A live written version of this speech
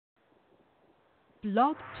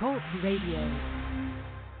Blog Talk Radio.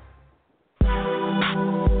 The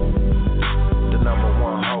number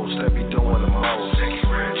one host that be doing the most. Nikki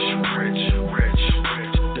Rich, rich, rich,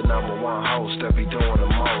 rich. The number one host that be doing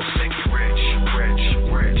the most. Nikki Rich, rich,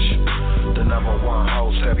 rich. The number one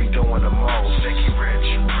host that be doing the most. Nikki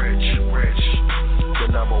Rich, rich, rich.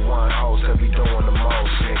 The number one host that be doing the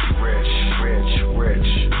most. Nikki Rich, rich, rich.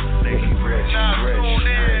 Nikki Rich, rich,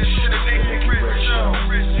 rich. The Nikki Rich Show.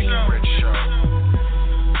 Nikki Rich Show.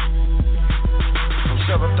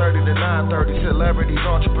 7:30 to 9:30, celebrities,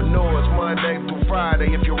 entrepreneurs, Monday through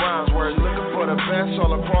Friday. If your rhymes were looking for the best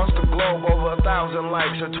all across the globe, over 1,000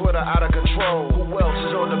 likes, her Twitter out of control. Who else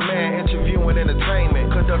is on demand, interviewing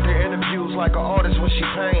entertainment? Conducting interviews like an artist when she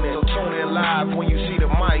painted. So tune in live when you see the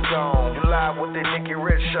mic on. You live with the Nikki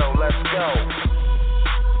Rich Show. Let's go.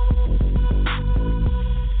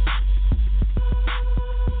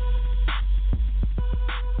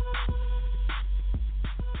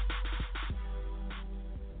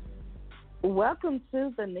 Welcome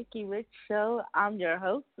to the Nikki Rich Show. I'm your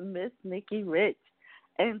host, Miss Nikki Rich.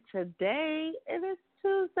 And today it is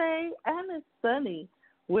Tuesday and it's sunny.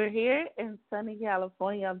 We're here in sunny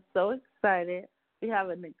California. I'm so excited. We have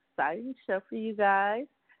an exciting show for you guys.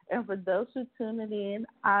 And for those who tuning in,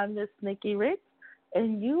 I'm Miss Nikki Rich.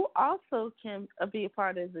 And you also can be a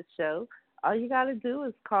part of the show. All you got to do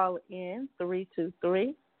is call in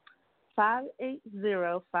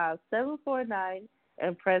 323-580-5749.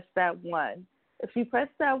 and press that 1. If you press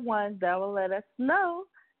that 1, that will let us know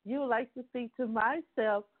you would like to speak to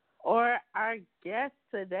myself or our guest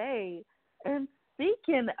today. And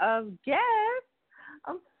speaking of guests,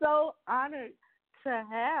 I'm so honored to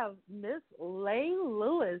have Miss Lay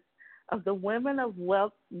Lewis of the Women of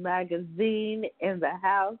Wealth Magazine in the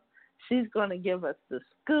house. She's going to give us the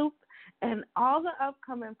scoop and all the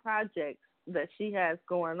upcoming projects that she has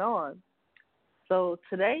going on. So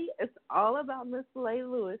today it's all about Miss Lay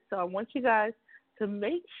Lewis. So I want you guys to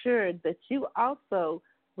make sure that you also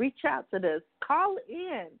reach out to this. Call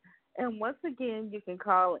in. And once again, you can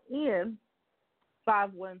call in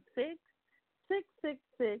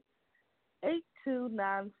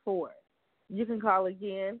 516-666-8294. You can call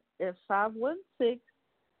again at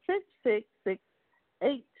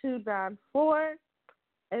 516-666-8294.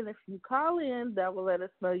 And if you call in, that will let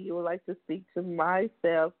us know you would like to speak to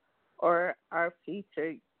myself or our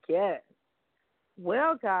featured guest.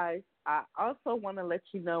 Well, guys, I also want to let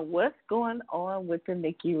you know what's going on with the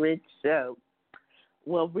Nikki Rich Show.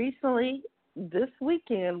 Well, recently, this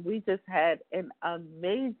weekend, we just had an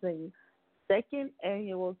amazing second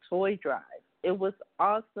annual toy drive. It was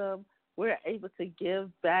awesome. We were able to give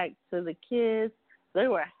back to the kids. They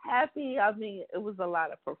were happy. I mean, it was a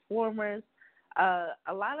lot of performers. A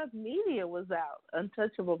lot of media was out.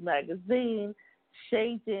 Untouchable Magazine,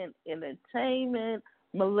 Shagent Entertainment,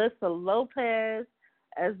 Melissa Lopez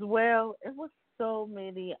as well. It was so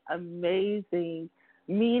many amazing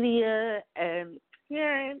media and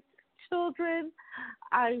parents, children.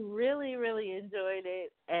 I really, really enjoyed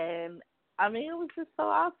it. And, I mean, it was just so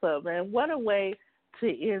awesome. And what a way to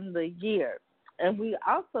end the year. And we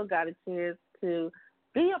also got a chance to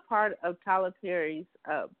be a part of Tyler Perry's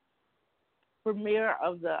premiere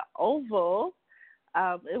of The Oval.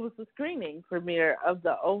 It was the screening premiere of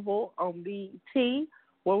The Oval on BET,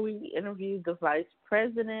 where we interviewed the vice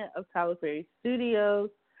president of Tyler Perry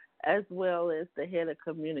Studios, as well as the head of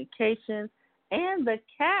communications and the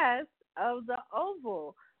cast of The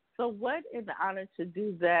Oval. So what an honor to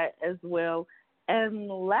do that as well. And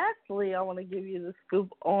lastly, I want to give you the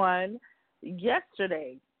scoop on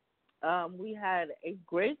yesterday. We had a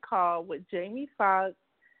great call with Jamie Foxx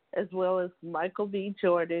as well as Michael B.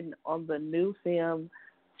 Jordan on the new film,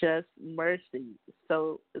 Just Mercy.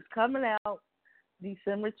 So it's coming out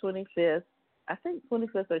December 25th. I think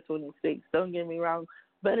 25th or 26th, don't get me wrong.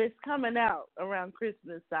 But it's coming out around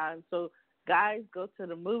Christmas time. So, guys, go to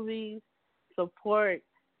the movies, support,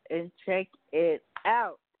 and check it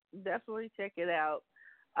out. Definitely check it out.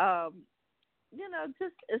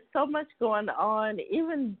 Just it's so much going on.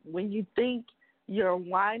 Even when you think you're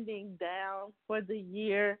winding down for the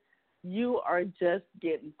year, you are just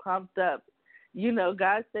getting pumped up. You know,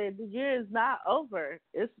 God said the year is not over.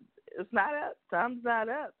 It's not up. Time's not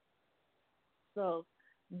up. So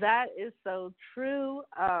that is so true.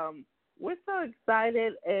 We're so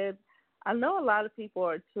excited, and I know a lot of people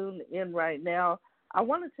are tuned in right now. I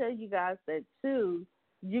want to tell you guys that, too,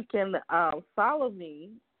 you can follow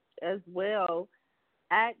me as well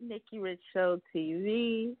at Nikki Rich Show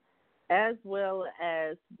TV, as well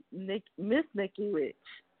as Miss Nikki Rich.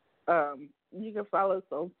 You can follow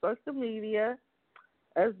us on social media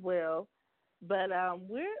as well. But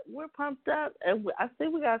we're pumped up, and I see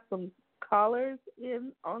we got some callers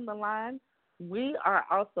in on the line. We are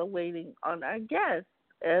also waiting on our guests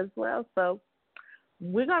as well. So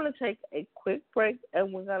we're going to take a quick break,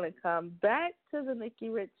 and we're going to come back to the Nikki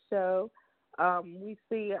Rich Show. We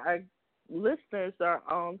see our listeners are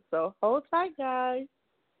on, so hold tight, guys.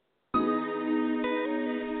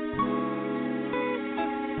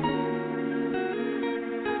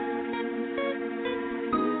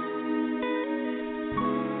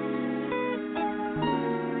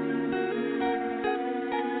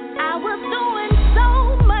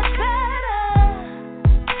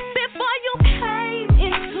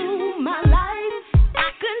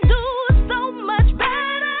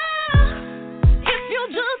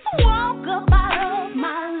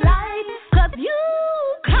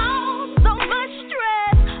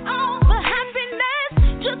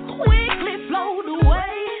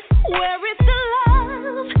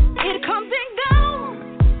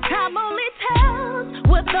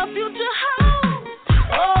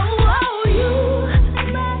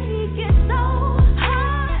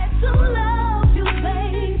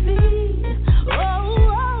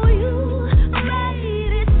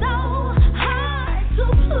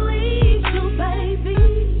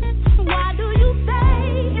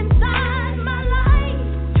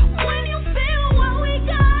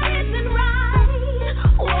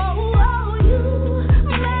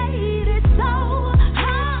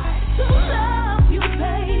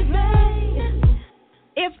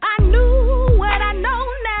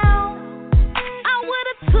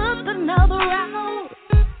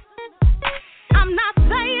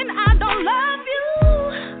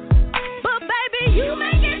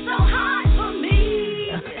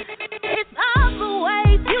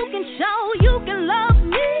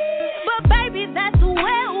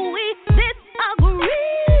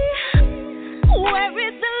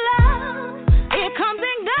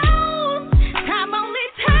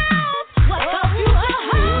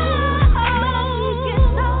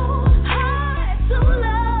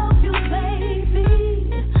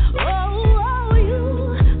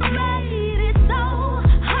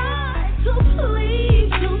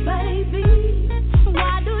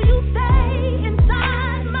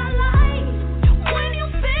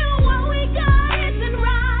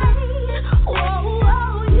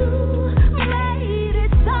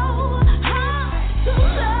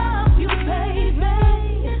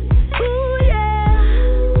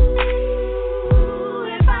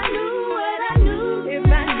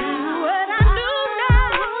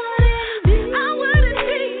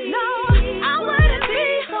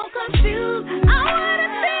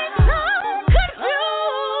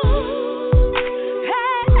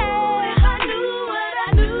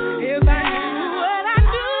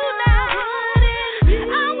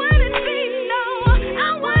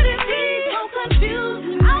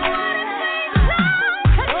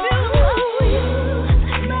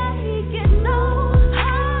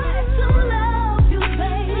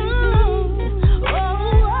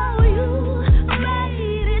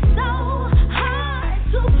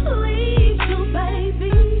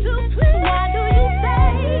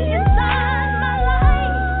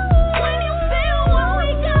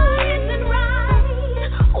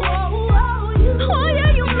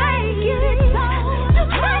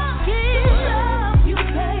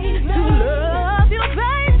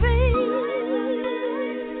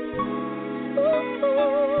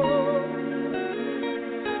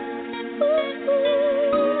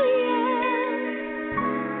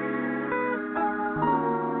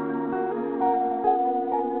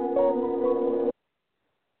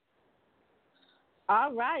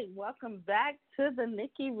 All right, welcome back to the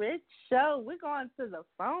Nikki Rich Show. We're going to the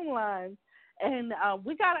phone lines, and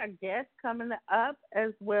we got our guest coming up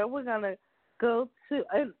as well. We're going to go to,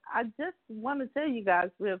 and I just want to tell you guys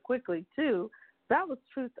real quickly, too, that was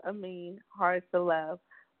Truth Amin, Hard to Love.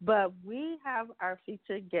 But we have our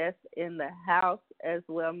featured guest in the house as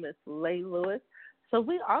well, Miss Leigh Lewis. So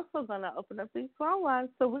we also going to open up these phone lines.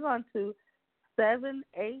 So we're going to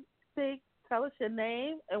 786. Tell us your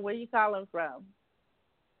name and where you calling from.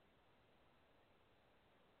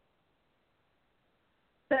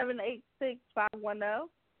 786-510.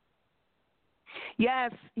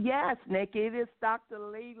 Yes, Nikki. It is Dr.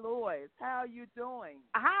 Leigh Lewis. How are you doing?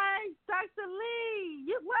 Hi, Dr. Leigh.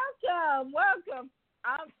 You're welcome.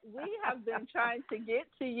 We have been trying to get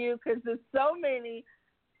to you because there's so many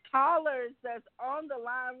callers that's on the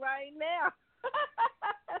line right now.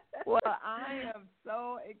 Well, I am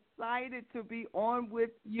so excited to be on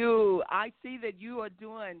with you. I see that you are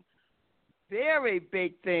doing very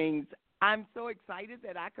big things. I'm so excited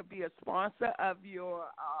that I could be a sponsor of your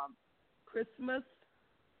Christmas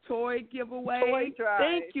toy giveaway. Toy drive.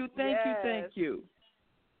 Thank you.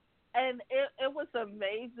 And it was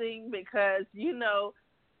amazing because,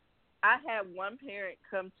 I had one parent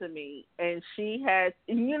come to me, and she had,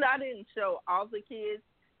 I didn't show all the kids.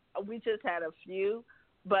 We just had a few.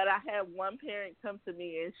 But I had one parent come to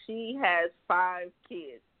me, and she has 5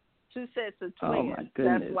 kids, 2 sets of twins. Oh, my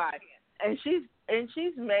goodness. That's why. And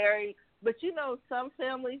she's married. But, some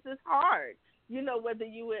families is hard. Whether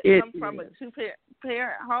you would come from a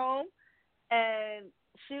 2-parent home. And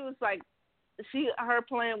she was like, her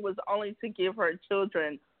plan was only to give her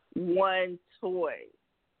children 1 toy.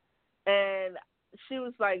 And she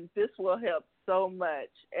was like, this will help so much.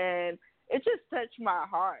 And it just touched my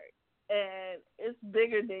heart. And it's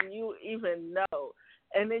bigger than you even know.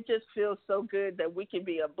 And it just feels so good that we can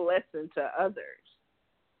be a blessing to others.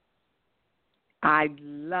 I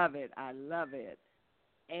love it.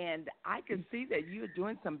 And I can see that you're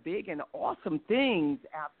doing some big and awesome things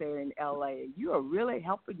out there in L.A. You are really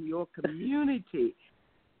helping your community,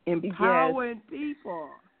 empowering people.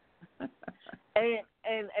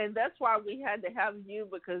 And that's why we had to have you,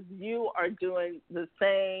 because you are doing the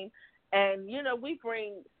same. And, we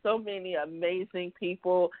bring so many amazing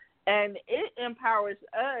people, and it empowers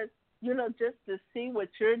us, just to see what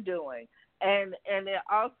you're doing. And it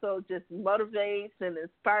also just motivates and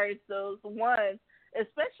inspires those ones,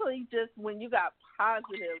 especially just when you got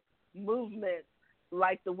positive movements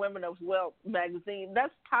like the Women of Wealth magazine.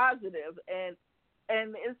 That's positive. And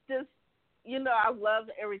it's just, I love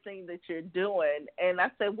everything that you're doing. And I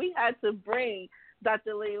said we had to bring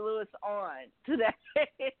Dr. Lee Lewis on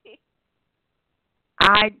today.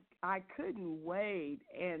 I couldn't wait.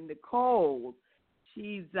 And Nicole,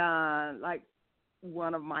 she's like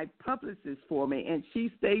one of my publicists for me, and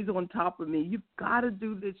she stays on top of me. You've got to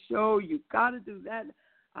do this show. You've got to do that.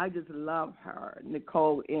 I just love her,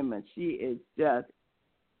 Nicole Emmons. She is just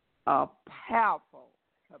a powerful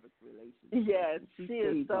public relations. Yes, she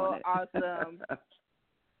is so awesome.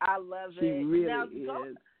 I love it. She really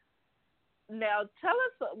is. Now, tell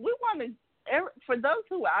us, we want to, for those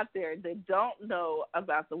who are out there that don't know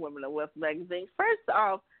about the Women of Wealth magazine, first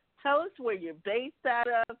off, tell us where you're based out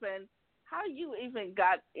of and how you even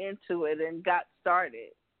got into it and got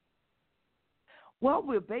started. Well,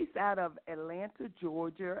 we're based out of Atlanta,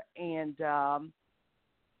 Georgia, and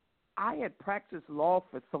I had practiced law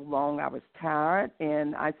for so long I was tired,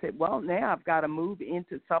 and I said, well, now I've got to move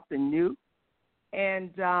into something new and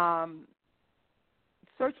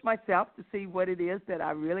search myself to see what it is that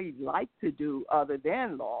I really like to do other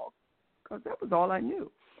than law, because that was all I knew.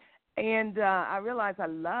 And I realized I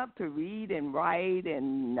love to read and write,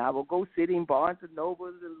 and I will go sit in Barnes & Noble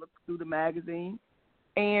and look through the magazine.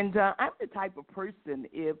 And I'm the type of person,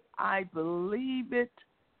 if I believe it,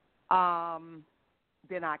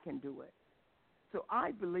 then I can do it. So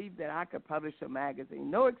I believe that I could publish a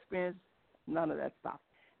magazine. No experience, none of that stuff.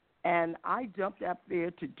 And I jumped up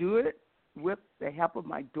there to do it with the help of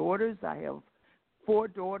my daughters. I have 4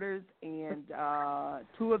 daughters, and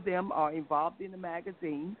 2 of them are involved in the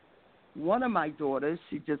magazine. One of my daughters,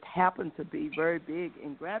 she just happened to be very big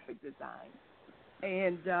in graphic design,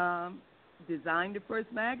 and designed the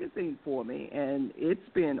first magazine for me, and it's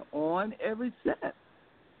been on ever since.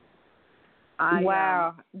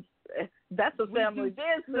 Wow. That's a family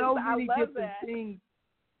business. So many I love different that. things.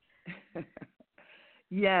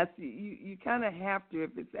 Yes, you kind of have to, if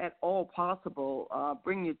it's at all possible,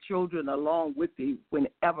 bring your children along with you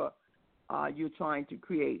whenever you're trying to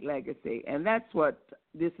create legacy. And that's what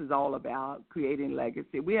this is all about, creating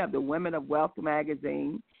legacy. We have the Women of Wealth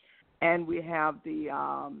magazine, and we have the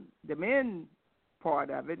men part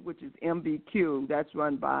of it, which is MBQ. That's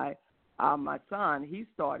run by my son. He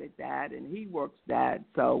started that, and he works that.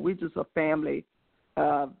 So we're just a family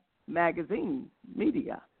magazine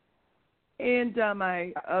media. And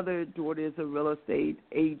my other daughter is a real estate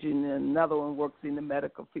agent, and another one works in the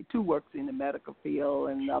medical field. 2 works in the medical field,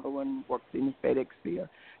 and another one works in the FedEx field.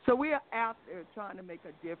 So we are out there trying to make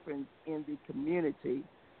a difference in the community.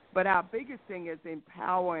 But our biggest thing is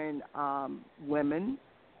empowering women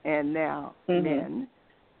and now men.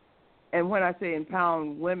 And when I say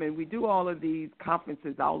empowering women, we do all of these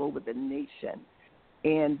conferences all over the nation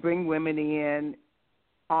and bring women in,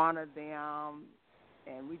 honor them.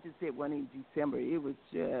 And we just did one in December. It was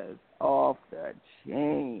just off the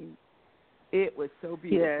chain. It was so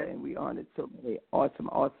beautiful, and we honored so many awesome,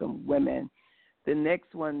 awesome women. The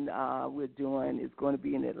next one we're doing is going to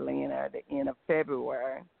be in Atlanta at the end of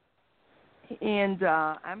February. And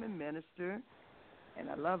I'm a minister, and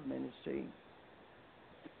I love ministry.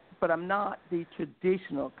 But I'm not the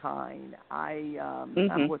traditional kind.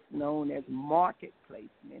 I'm what's known as marketplace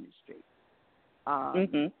ministry.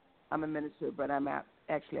 Mhm. I'm a minister, but I'm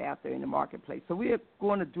actually out there in the marketplace. So we're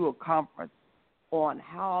going to do a conference on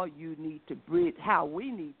how we need to bridge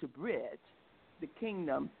the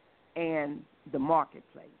kingdom and the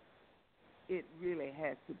marketplace. It really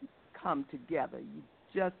has to come together. You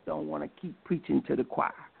just don't want to keep preaching to the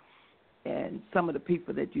choir. And some of the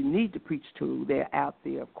people that you need to preach to, they're out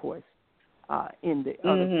there, of course, in the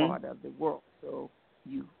other part of the world. So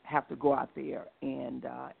you have to go out there and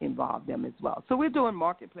involve them as well. So we're doing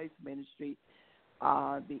marketplace ministry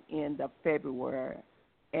the end of February.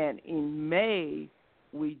 And in May,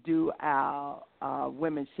 we do our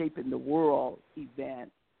Women Shaping the World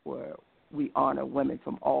event where we honor women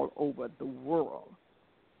from all over the world.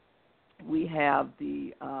 We have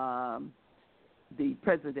the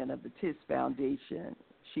president of the TIS Foundation.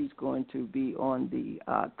 She's going to be on the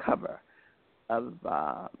cover of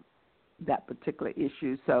that particular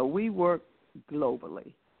issue. So we work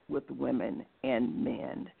globally with women and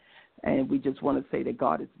men. And we just want to say that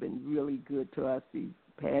God has been really good to us these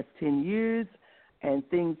past 10 years, and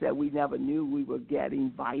things that we never knew we would get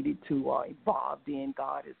invited to or involved in.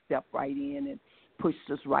 God has stepped right in and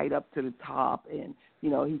pushed us right up to the top. And,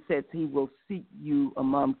 you know, he says he will seat you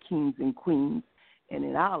among kings and queens. And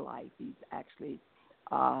in our life, he's actually,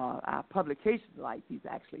 our publication life, he's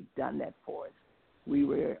actually done that for us.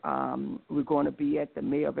 We're going to be at the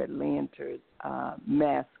Mayor of Atlanta's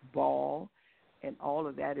mask ball, and all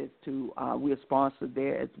of that is to, we're sponsored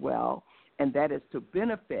there as well, and that is to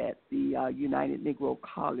benefit the United Negro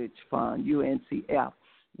College Fund, UNCF.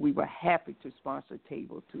 We were happy to sponsor a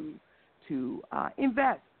table to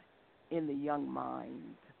invest in the young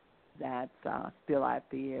minds that's still out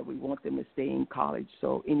there. We want them to stay in college,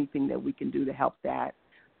 so anything that we can do to help that,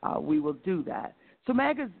 we will do that. So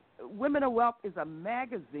Women of Wealth is a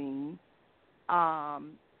magazine of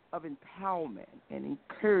empowerment and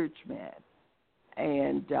encouragement,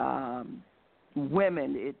 and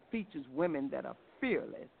women. It features women that are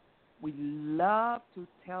fearless. We love to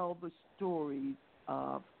tell the stories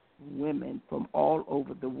of women from all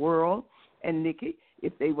over the world. And, Nikki,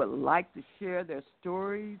 if they would like to share their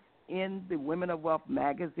stories in the Women of Wealth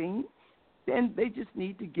magazine, then they just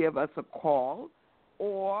need to give us a call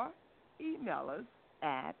or email us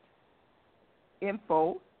at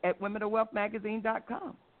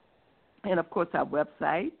info@womenofwealthmagazine.com. And, of course, our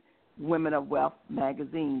website,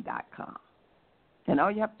 womenofwealthmagazine.com. And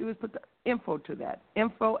all you have to do is put the info to that,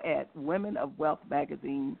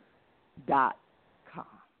 info@womenofwealthmagazine.com.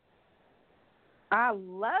 I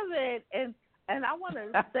love it. And I want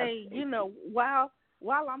to say, you know, while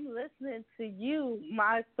I'm listening to you,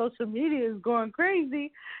 my social media is going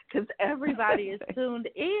crazy because everybody is tuned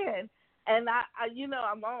in. And I, you know,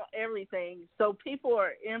 I'm on everything. So people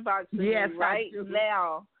are inboxing me right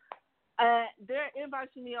now. They're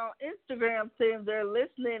inboxing me on Instagram saying they're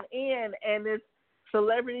listening in, and it's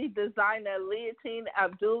celebrity designer Leontine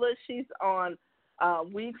Abdullah. She's on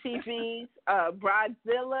WeTV's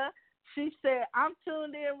Bridezilla. She said, I'm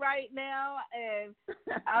tuned in right now, and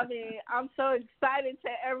I mean, I'm so excited to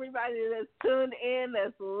everybody that's tuned in,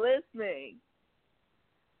 that's listening.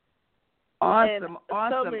 Awesome.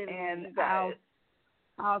 So and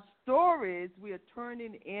our stories, we are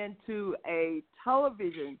turning into a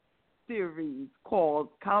television series called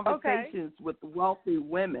Conversations with Wealthy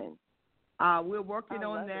Women. We're working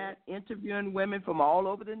on that, interviewing women from all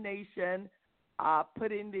over the nation,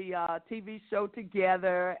 putting the TV show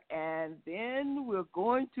together, and then we're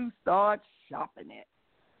going to start shopping it.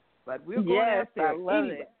 But we're going out there I love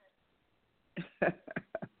anyway. it.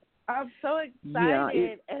 I'm so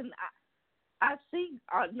excited, and I see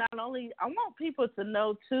not only, I want people to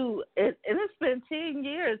know, too, and it's been 10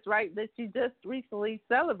 years, right, that you just recently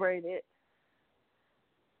celebrated,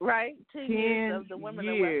 right? 10 years of the Women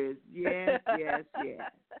of Wealth. Yes.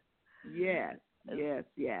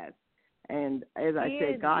 And as I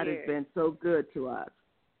said, God has been so good to us.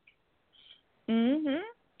 10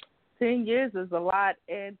 years is a lot,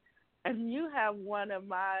 and you have one of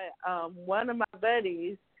my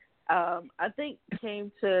buddies. I think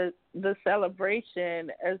came to the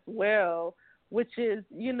celebration as well, which is,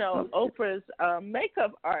 you know, Oprah's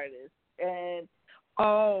makeup artist. And,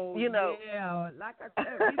 you know. Yeah, like I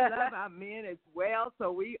said, we love our men as well,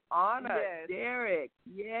 so we honor Derek.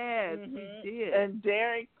 Yes, we did. And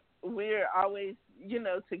Derek, we're always, you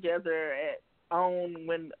know, together at OWN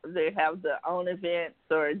when they have the OWN events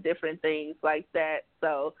or different things like that.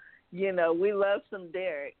 So, you know, we love some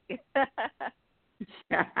Derek.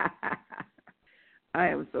 I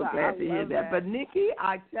am so glad to hear that. But, Nikki,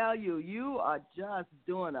 I tell you, you are just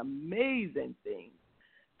doing amazing things.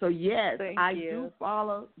 So, yes, I do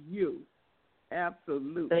follow you.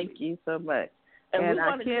 Absolutely. Thank you so much. And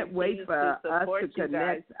I can't wait for us to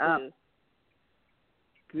connect up.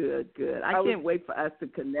 Good. I can't wait for us to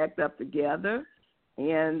connect up together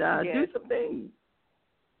and do some things.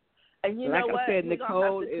 And you like know what? I said,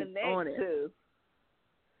 Nicole is on it.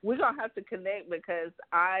 We're going to have to connect because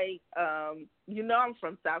I'm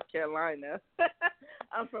from South Carolina.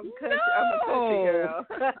 I'm from country. I'm a country girl.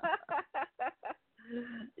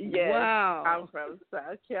 Yes, wow. I'm from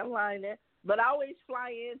South Carolina. But I always fly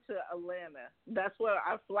into Atlanta. That's where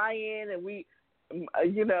I fly in and we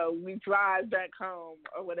drive back home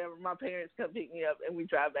or whatever. My parents come pick me up and we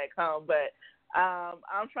drive back home. But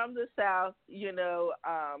I'm from the South.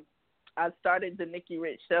 I started the Nikki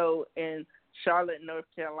Rich Show in Charlotte, North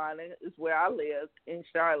Carolina, is where I live, in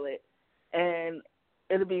Charlotte. And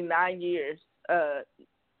it'll be 9 years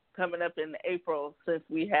coming up in April since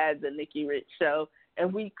we had the Nikki Rich Show.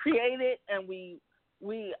 And we created and we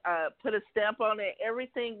put a stamp on it.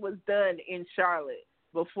 Everything was done in Charlotte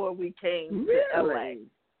before we came to LA.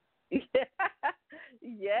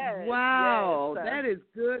 Yes. Wow, yes. that is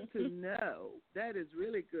good to know. That is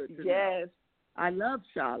really good to know. Yes. I love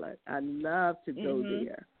Charlotte. I love to go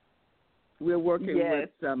there. We're working with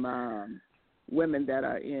some women that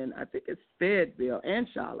are in, I think it's Fayetteville and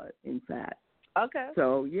Charlotte, in fact. Okay.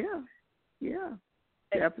 So, yeah.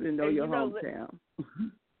 Definitely know your hometown.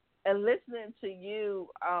 And listening to you,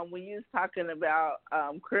 when you was talking about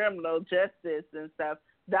criminal justice and stuff,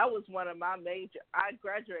 that was one of my I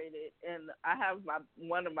graduated and I have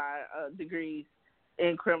one of my degrees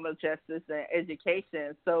in criminal justice and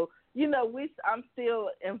education. So, I'm still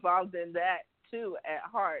involved in that too at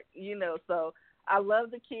heart, so I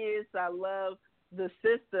love the kids. I love the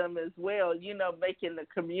system as well, making the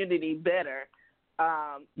community better.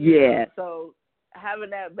 So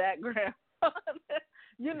having that background,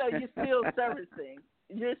 you're still servicing.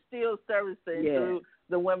 You're still servicing through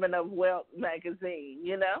the Women of Wealth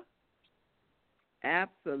magazine,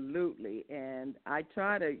 Absolutely. And I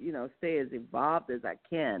try to, stay as involved as I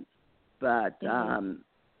can. But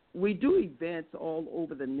we do events all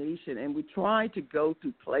over the nation, and we try to go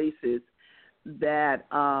to places that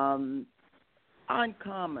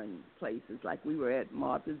uncommon places. Like we were at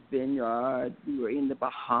Martha's Vineyard. We were in the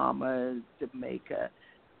Bahamas, Jamaica.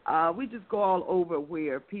 We just go all over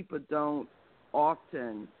where people don't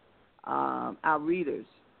often, our readers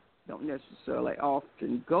don't necessarily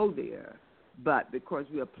often go there. But because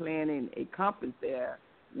we are planning a conference there,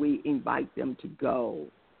 we invite them to go.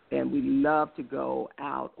 And we love to go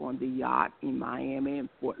out on the yacht in Miami and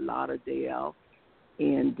Fort Lauderdale.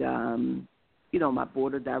 And, my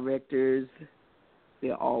board of directors,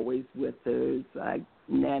 they're always with us, like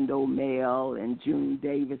Nando Mail and June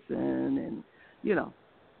Davison. And,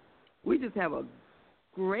 we just have a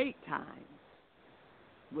great time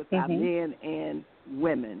with our men and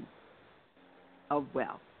women of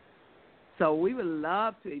wealth. So we would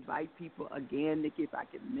love to invite people again, Nikki, if I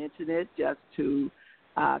can mention it, just to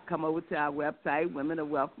come over to our website,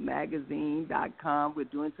 womenofwealthmagazine.com. We're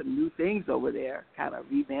doing some new things over there, kind of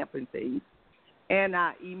revamping things. And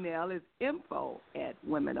our email is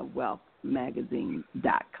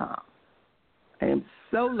info@womenofwealthmagazine.com. I am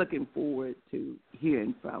so looking forward to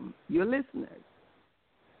hearing from your listeners.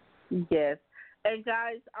 Yes. And,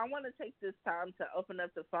 guys, I want to take this time to open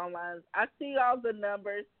up the phone lines. I see all the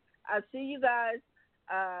numbers. I see you guys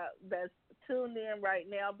that's tuned in right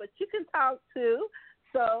now, but you can talk too.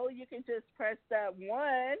 So you can just press that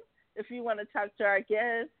 1 if you want to talk to our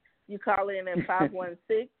guests. You call in at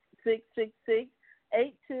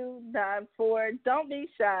 516-666-8294. Don't be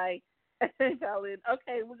shy. Call in.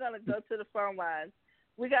 Okay, we're going to go to the phone lines.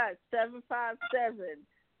 We got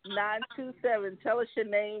 757-927. Tell us your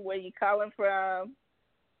name, where you calling from.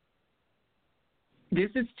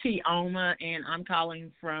 This is Tioma, and I'm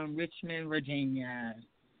calling from Richmond, Virginia.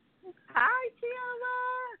 Hi, Tioma.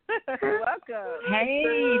 Welcome.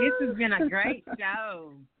 Hey, this has been a great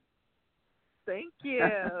show. Thank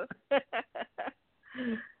you.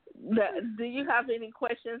 Do you have any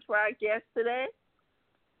questions for our guest today?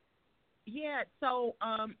 Yeah, so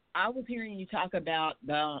I was hearing you talk about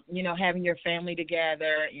having your family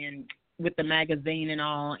together and with the magazine and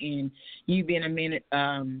all, and you being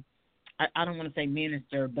I don't want to say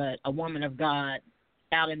minister, but a woman of God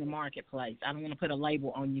out in the marketplace. I don't want to put a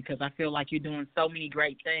label on you because I feel like you're doing so many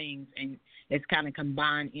great things, and it's kind of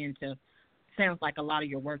combined into, sounds like a lot of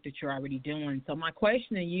your work that you're already doing. So my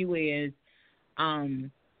question to you is,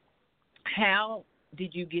 how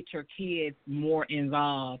did you get your kids more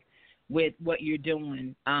involved with what you're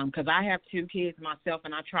doing? Because I have 2 kids myself,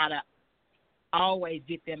 and I try to always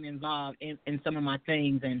get them involved in some of my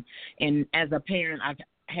things. And as a parent, I've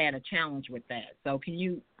had a challenge with that. So can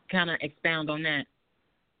you kind of expound on that?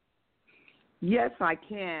 Yes, I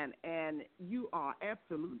can, and you are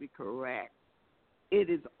absolutely correct. It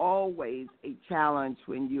is always a challenge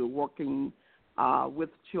when you're working with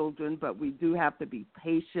children, but we do have to be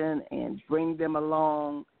patient and bring them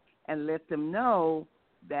along and let them know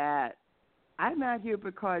that I'm not here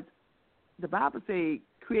because the Bible says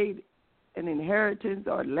create an inheritance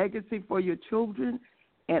or legacy for your children,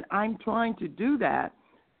 and I'm trying to do that.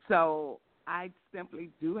 So I simply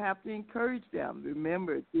do have to encourage them.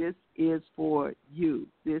 Remember, this is for you.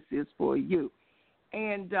 This is for you.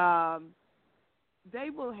 And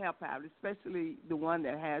they will help out, especially the one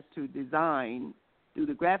that has to design, do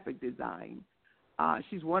the graphic design.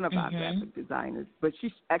 She's one of our graphic designers, but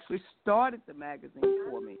she actually started the magazine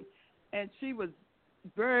for me. And she was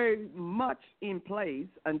very much in place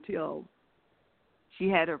until she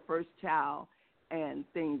had her first child, and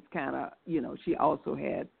things kind of, she also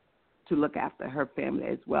had to look after her family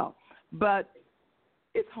as well. But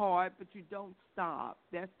it's hard, but you don't stop.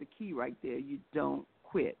 That's the key right there. You don't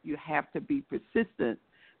quit. You have to be persistent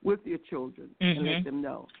with your children and let them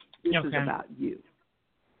know this is about you.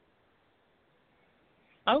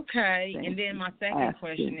 Okay. And then my second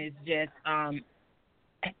question is just,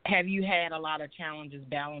 have you had a lot of challenges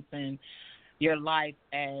balancing your life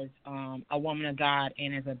as a woman of God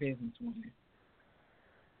and as a businesswoman?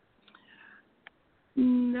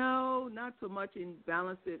 No, not so much in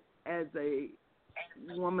balance it as a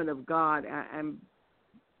woman of God.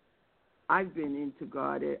 I've been into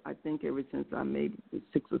God, I think, ever since I maybe was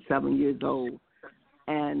 6 or 7 years old.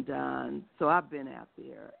 And so I've been out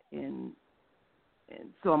there. And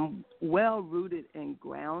so I'm well-rooted and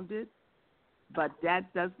grounded, but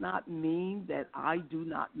that does not mean that I do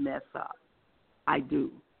not mess up. I do.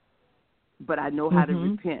 But I know how to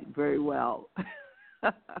repent very well.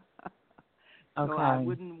 So I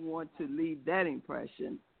wouldn't want to leave that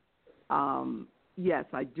impression. Yes,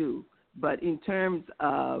 I do. But in terms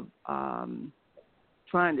of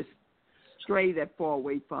trying to stray that far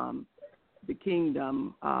away from the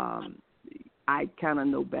kingdom, I kind of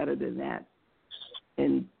know better than that.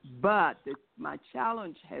 But my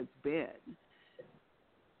challenge has been,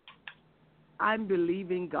 I'm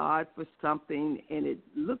believing God for something, and it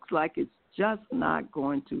looks like it's just not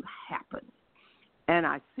going to happen. And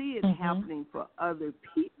I see it happening for other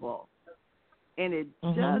people, and it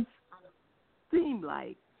just seemed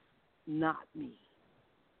like not me.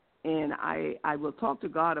 And I will talk to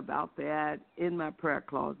God about that in my prayer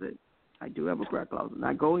closet. I do have a prayer closet, and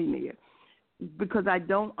I go in there because I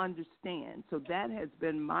don't understand. So that has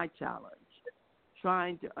been my challenge,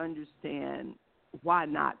 trying to understand why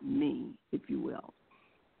not me, if you will.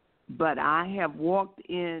 But I have walked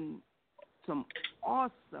in some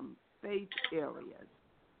awesome faith areas.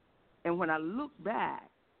 And when I look back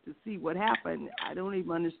to see what happened, I don't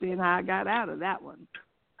even understand how I got out of that one.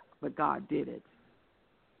 But God did it.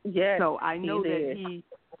 Yes, so I know that He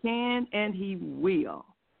can and He will.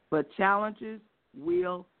 But challenges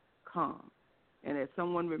will come. And as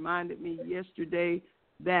someone reminded me yesterday,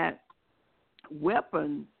 that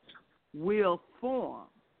weapons will form,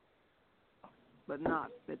 but not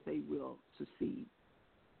that they will succeed.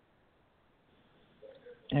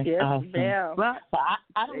 That's awesome. But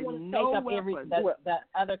I don't want to take up the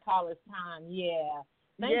other caller's time. Yeah.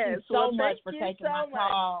 Thank you so much for taking my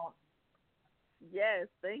call. Yes,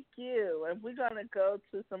 thank you. And we're going to go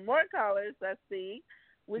to some more callers. I see.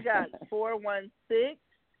 We got 416-540.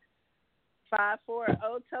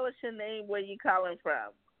 Tell us your name, where you calling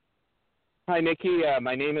from. Hi, Nikki.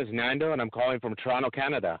 My name is Nando, and I'm calling from Toronto,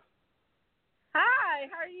 Canada. Hi,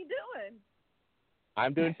 how are you doing?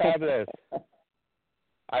 I'm doing fabulous.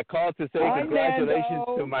 I called to say congratulations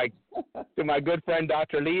to my good friend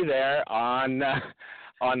Dr. Lee there on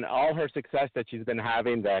all her success that she's been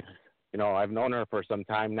having. That I've known her for some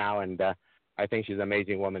time now, and I think she's an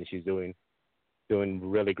amazing woman. She's doing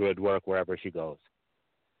really good work wherever she goes.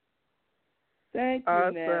 Thank you,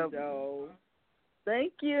 awesome. Nando.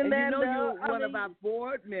 Thank you, Nando. You're one of our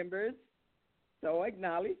board members, so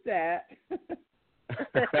acknowledge that.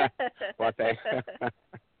 Well, thanks.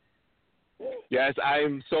 Yes,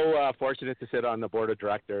 I'm so fortunate to sit on the board of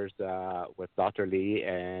directors with Dr. Lee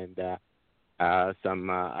and some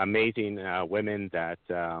amazing women that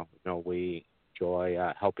we enjoy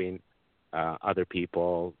helping other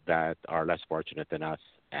people that are less fortunate than us,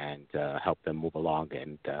 and help them move along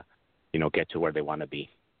and get to where they want to be.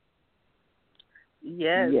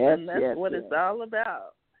 Yes, and that's what it's all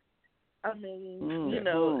about. I mean,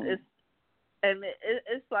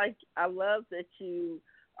 it's like, I love that you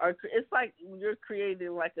are. It's like you're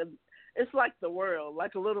creating like it's like the world,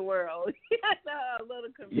 like a little world, a little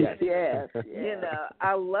community. Yes.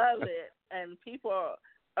 I love it. And people are,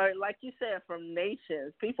 like you said, from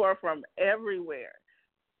nations. People are from everywhere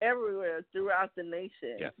throughout the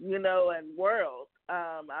nation, and world.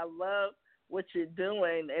 I love what you're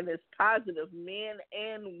doing, and it's positive. Men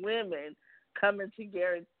and women coming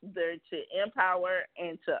together to empower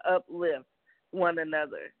and to uplift one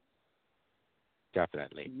another.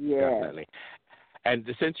 Definitely. Yes. Definitely. And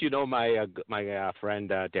since you know my friend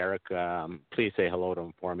Derek, please say hello to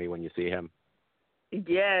him for me when you see him.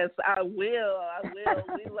 Yes, I will.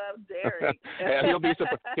 We love Derek. And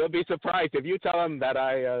he'll be surprised if you tell him that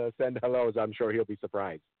I send hellos. I'm sure he'll be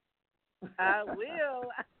surprised. I will.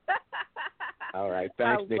 All right.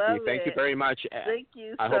 Thanks, Nikki. Thank you very much. Thank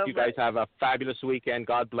you. I hope you guys have a fabulous weekend.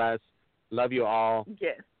 God bless. Love you all.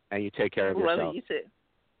 Yes. And you take care of yourself. Love you too.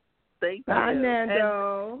 Thank Bye, you.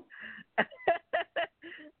 Nando.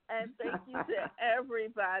 And thank you to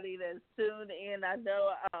everybody that's tuned in. I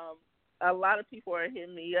know a lot of people are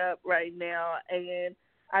hitting me up right now, and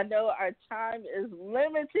I know our time is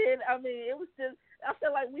limited. I mean, I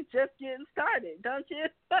feel like we're just getting started, don't you?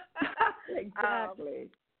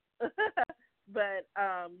 Exactly. But,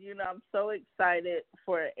 I'm so excited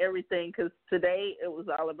for everything because today it was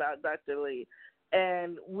all about Dr. Lee.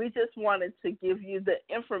 And we just wanted to give you the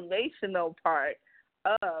informational part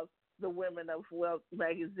of the Women of Wealth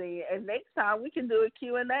magazine. And next time we can do a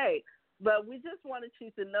Q&A. But we just wanted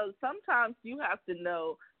you to know sometimes you have to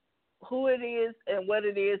know who it is and what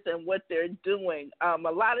they're doing. A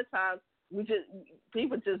lot of times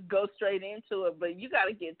people just go straight into it, but you got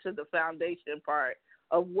to get to the foundation part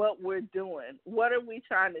of what we're doing. What are we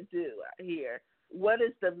trying to do here? What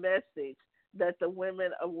is the message that the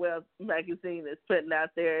Women of Wealth magazine is putting out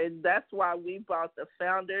there? And that's why we brought the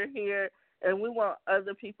founder here, and we want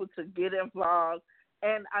other people to get involved.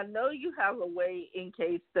 And I know you have a way in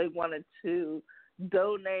case they wanted to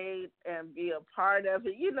donate and be a part of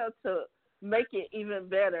it, to make it even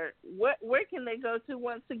better. Where can they go to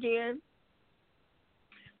once again?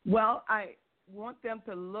 Well, I want them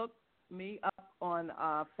to look me up on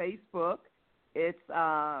Facebook. It's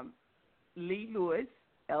Lee Lewis,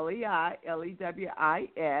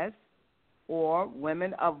 LEILEWIS, or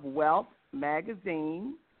Women of Wealth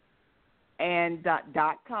Magazine, and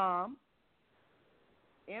 .com.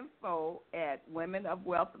 Info at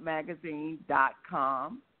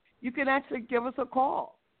womenofwealthmagazine.com. You can actually give us a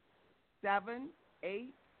call,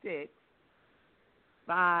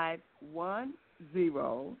 786-510-3571.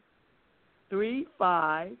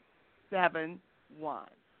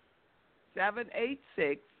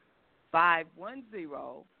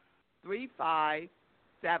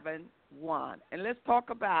 786-510-3571. And let's talk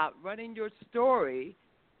about running your story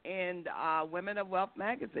in Women of Wealth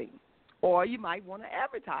magazine. Or you might want to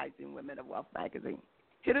advertise in Women of Wealth magazine.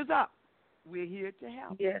 Hit us up. We're here to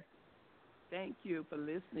help. Yes. Thank you for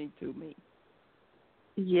listening to me.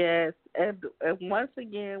 Yes. And once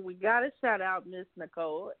again, we got to shout out Miss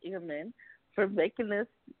Nicole Ehrman for making this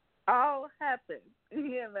all happen.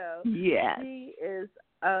 Yes. She is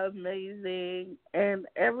amazing. And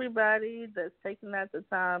everybody that's taking out the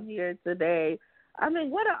time here today, I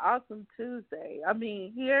mean, what an awesome Tuesday. I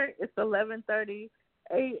mean, here it's 11:30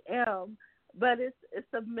 a.m., but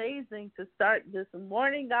it's amazing to start this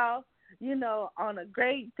morning off, on a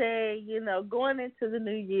great day, going into the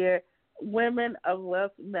new year. Women of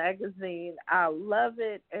Wealth magazine, I love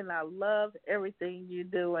it, and I love everything you're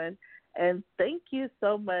doing. And thank you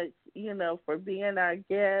so much, for being our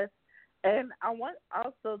guest. And I want to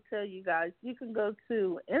also tell you guys, you can go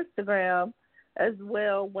to Instagram as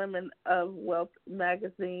well, Women of Wealth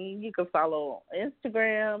magazine. You can follow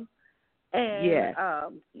Instagram. And, yes.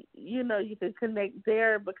 You can connect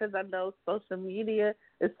there because I know social media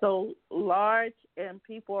is so large and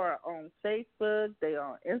people are on Facebook, they're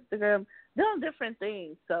on Instagram, they're on different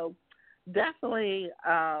things. So definitely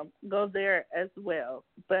go there as well.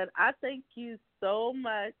 But I thank you so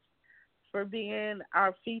much for being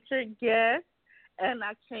our featured guest, and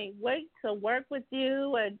I can't wait to work with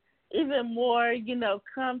you and even more,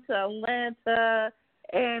 come to Atlanta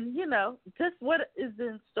and, just what is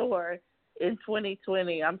in store in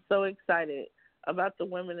 2020. I'm so excited about the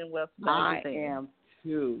Women in Wealth magazine. I am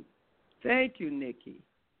too. Thank you, Nikki.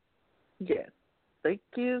 Yes. Thank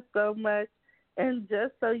you so much. And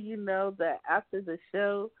just so you know that after the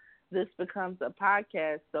show, this becomes a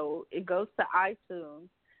podcast. So it goes to iTunes,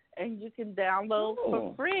 and you can download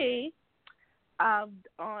for free.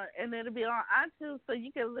 And it'll be on iTunes, so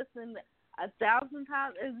you can listen 1,000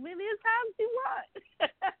 times, as many times you want,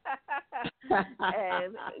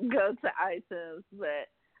 and go to iTunes. But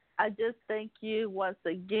I just thank you once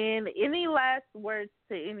again. Any last words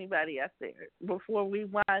to anybody out there before we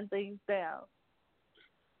wind things down?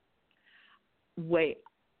 Wait,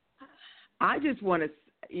 I just want to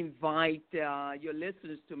invite your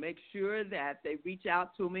listeners to make sure that they reach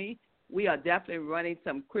out to me. We are definitely running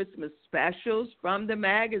some Christmas specials from the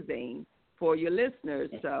magazine for your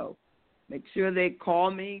listeners. So make sure they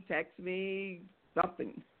call me, text me,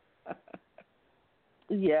 something.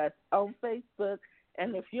 Yes, on Facebook.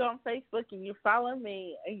 And if you're on Facebook and you follow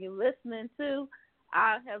me and you're listening too,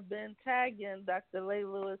 I have been tagging Dr. Leigh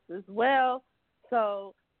Lewis as well.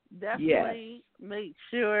 So definitely make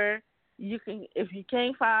sure you can, if you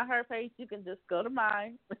can't find her page, you can just go to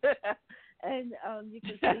mine. And you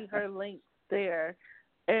can see her link there.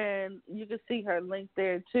 And you can see her link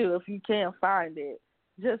there too if you can't find it,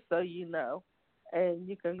 just so you know. And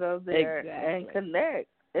you can go there and connect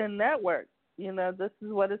and network. You know, this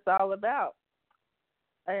is what it's all about.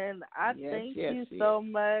 And I thank you so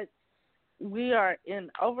much. We are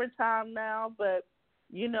in overtime now, but,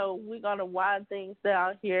 you know, we're going to wind things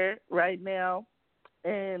down here right now.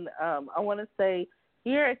 And I want to say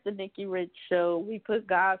here at the Nikki Rich Show, we put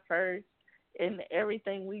God first in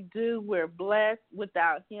everything we do. We're blessed.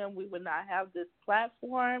 Without him, we would not have this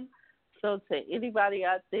platform. So to anybody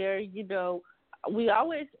out there, you know, we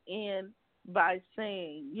always end by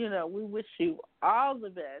saying, you know, we wish you all the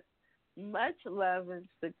best, much love and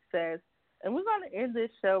success. And we're going to end this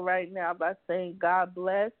show right now by saying God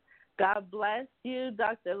bless. God bless you,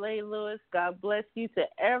 Dr. Leigh Lewis. God bless you to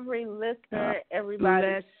every listener,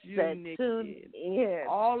 everybody that Nikki. tuned in.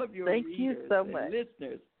 All of your thank readers you so and much.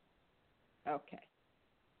 listeners. Okay.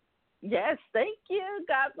 Yes, thank you.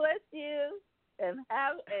 God bless you. And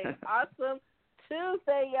have an awesome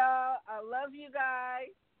Tuesday, y'all. I love you guys.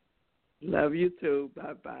 Love you too.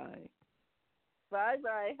 Bye-bye.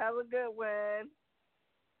 Bye-bye. Have a good one.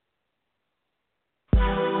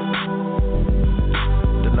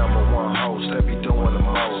 The number one host that be doing the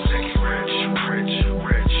most. Nikki Rich, Rich,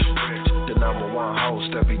 Rich, Rich. The number one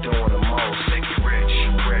host that be doing the most. Nikki Rich,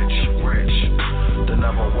 Rich, Rich. The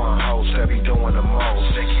number one host that be doing the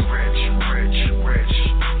most. Nikki Rich, Rich, Rich.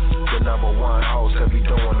 The number one host that be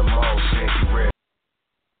doing the most. Nikki Rich.